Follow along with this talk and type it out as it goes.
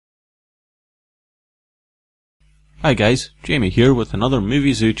Hi guys, Jamie here with another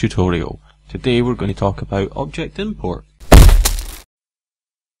Muvizu tutorial. Today we're going to talk about object import.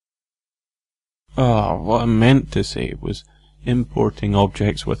 What I meant to say was importing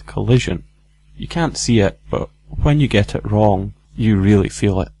objects with collision. You can't see it, but when you get it wrong, you really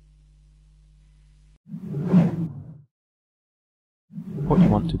feel it. What you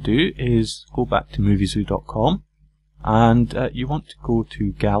want to do is go back to Muvizu.com and you want to go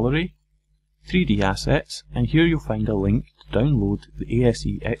to Gallery, 3D Assets, and here you'll find a link to download the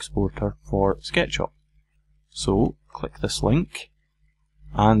ASE exporter for Sketchup. So click this link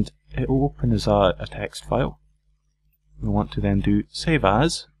and it will open as a text file. We want to then do Save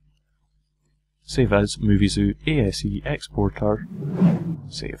As Muvizu ASE exporter,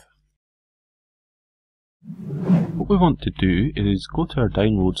 save. What we want to do is go to our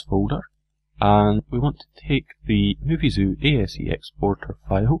downloads folder and we want to take the Muvizu ASE exporter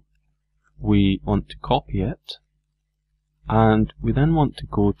file. We want to copy it and we then want to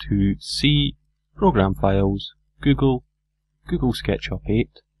go to C, Program Files, Google SketchUp 8,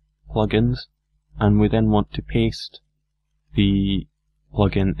 Plugins, and we then want to paste the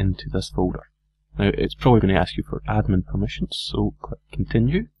plugin into this folder. Now it's probably going to ask you for admin permissions, so click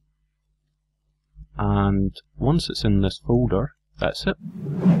Continue. And once it's in this folder, that's it.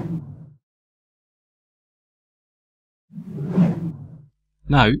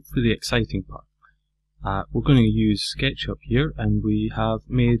 Now for the exciting part. We're going to use SketchUp here, and we have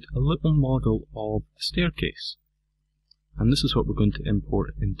made a little model of a staircase. And this is what we're going to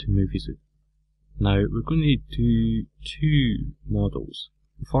import into Muvizu. Now we're going to do two models.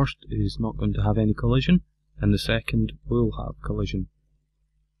 The first is not going to have any collision, and the second will have collision.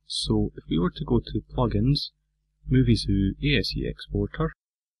 So if we were to go to Plugins, Muvizu ASE Exporter,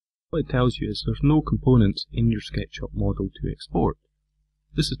 what it tells you is there's no components in your SketchUp model to export.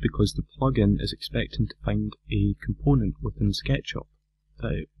 This is because the plugin is expecting to find a component within SketchUp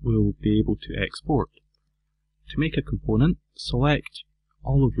that it will be able to export. To make a component, select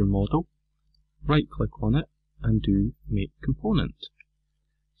all of your model, right click on it and do Make Component.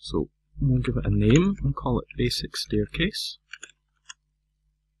 So we'll give it a name and call it Basic Staircase.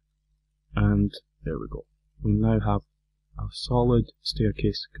 And there we go. We now have a solid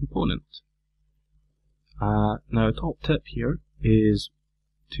staircase component. Now a top tip here is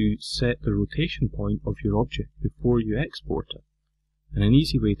to set the rotation point of your object before you export it. And an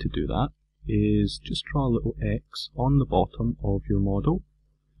easy way to do that is just draw a little X on the bottom of your model,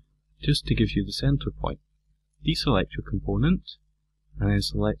 just to give you the center point. Deselect your component, and then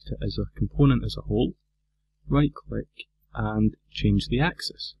select it as a component as a whole, right click and change the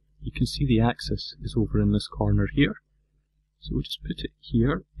axis. You can see the axis is over in this corner here, so we'll just put it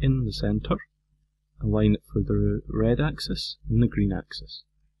here in the center, align it for the red axis and the green axis.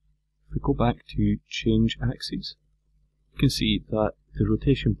 If we go back to change axes, you can see that the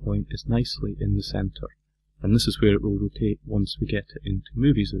rotation point is nicely in the center, and this is where it will rotate once we get it into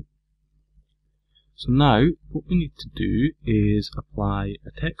Muvizu. So now what we need to do is apply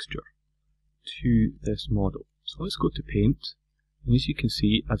a texture to this model. So let's go to Paint, and as you can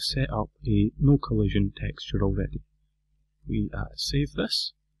see I've set up a no collision texture already. We save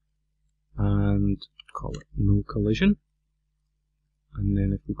this and call it no collision. And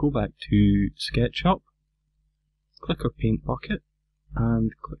then if we go back to SketchUp, click our paint bucket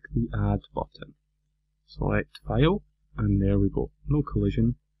and click the Add button. Select File, and there we go, no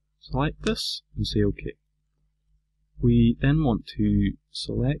collision. Select this and say OK. We then want to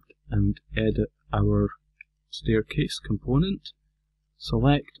select and edit our staircase component.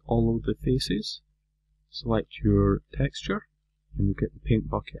 Select all of the faces, select your texture, and you get the paint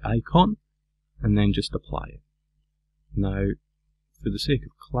bucket icon, and then just apply it. Now, for the sake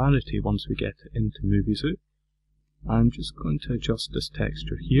of clarity, once we get it into Muvizu, I'm just going to adjust this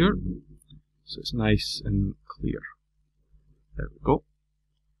texture here so it's nice and clear. There we go.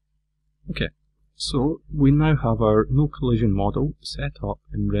 Okay, so we now have our no collision model set up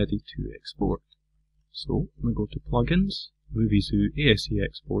and ready to export. So we go to Plugins, Muvizu ASE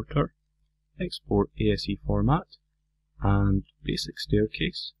Exporter, Export ASE Format, and Basic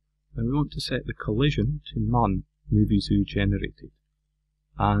Staircase. And we want to set the collision to None, Muvizu Generated.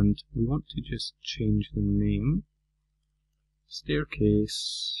 And we want to just change the name,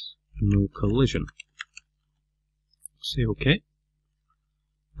 Staircase No Collision. Say OK,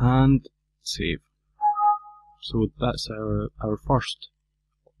 and save. So that's our first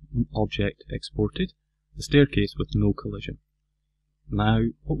object exported, the staircase with no collision. Now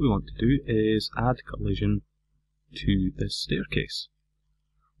what we want to do is add collision to this staircase.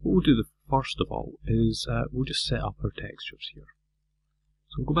 What we'll do first of all is we'll just set up our textures here.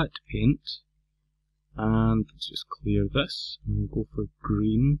 So we'll go back to Paint, And let's just clear this, and we'll go for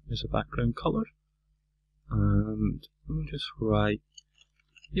green as a background colour. And we'll just write,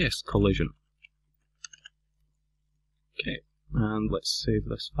 yes, collision. Okay, and let's save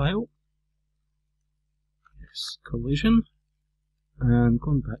this file. Yes, collision. And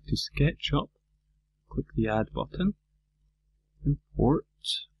going back to Sketchup, click the Add button, import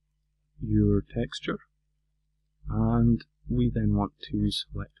your texture, and we then want to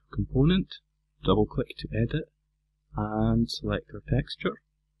select a component, double click to edit, and select our texture.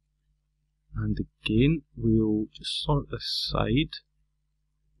 And again, we'll just sort this side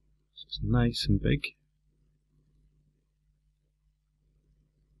so it's nice and big.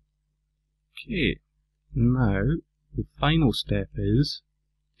 Okay, now the final step is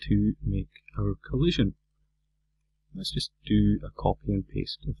to make our collision. Let's just do a copy and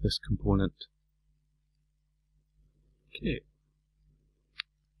paste of this component. Okay.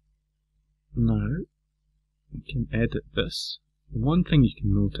 Now we can edit this. One thing you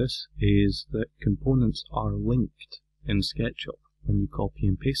can notice is that components are linked in SketchUp when you copy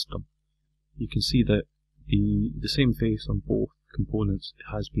and paste them. You can see that the same face on both components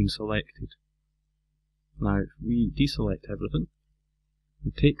has been selected. Now if we deselect everything,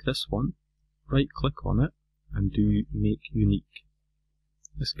 we take this one, right click on it, and do Make Unique.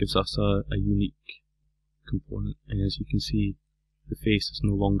 This gives us a unique component, and as you can see, the face is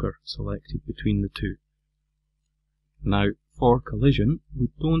no longer selected between the two. Now, for collision, we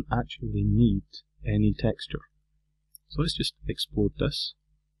don't actually need any texture. So let's just explode this,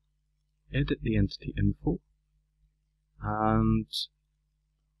 edit the entity info, and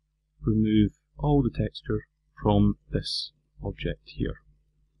remove all the texture from this object here.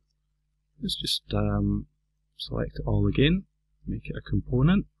 Let's just select it all again, make it a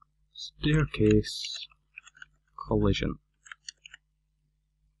component, staircase, collision.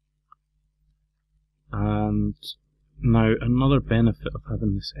 And now another benefit of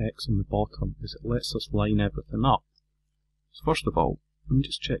having this X on the bottom is it lets us line everything up. So first of all, let me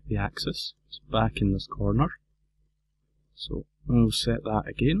just check the axis. It's back in this corner. So we'll set that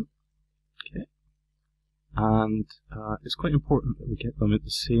again. Okay. And it's quite important that we get them at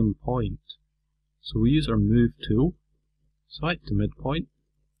the same point. So we use our Move tool, select the midpoint,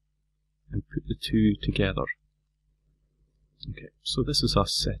 and put the two together. Okay, so this is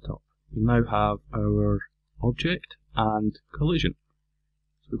us set up. We now have our object and collision.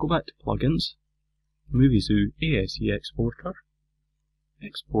 So we go back to plugins, Muvizu ASE exporter,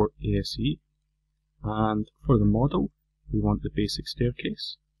 export ASE, and for the model we want the basic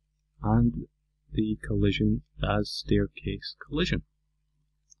staircase and the collision as staircase collision.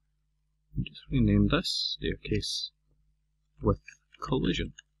 And just rename this staircase with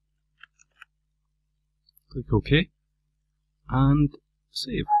collision. Click OK and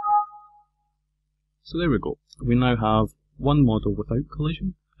save. So there we go. We now have one model without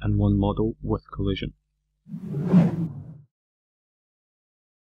collision and one model with collision.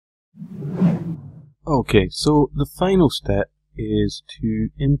 Okay, so the final step is to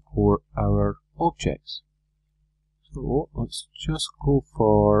import our objects. So let's just go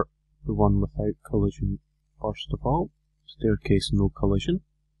for the one without collision first of all. Staircase no collision.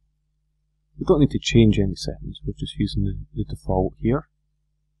 We don't need to change any settings, we're just using the default here.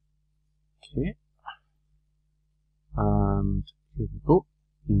 Okay. And here we go,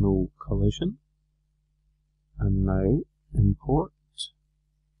 no collision. And now import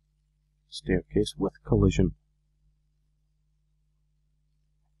staircase with collision.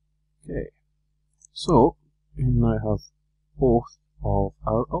 Okay, so we now have both of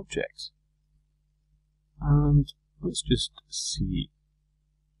our objects. And let's just see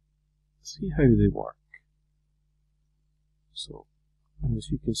how they work. So, as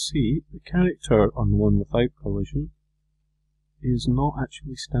you can see, the character on the one without collision is not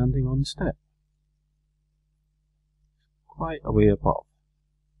actually standing on the step. Quite a way above.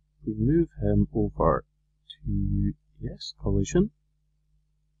 We move him over to, yes, collision.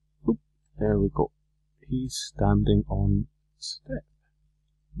 Oop, there we go. He's standing on the step.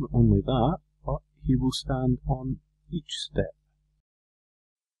 Not only that, but he will stand on each step.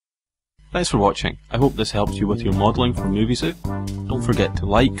 Thanks for watching. I hope this helps you with your modelling for Muvizu. Don't forget to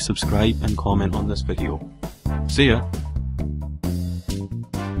like, subscribe and comment on this video. See ya!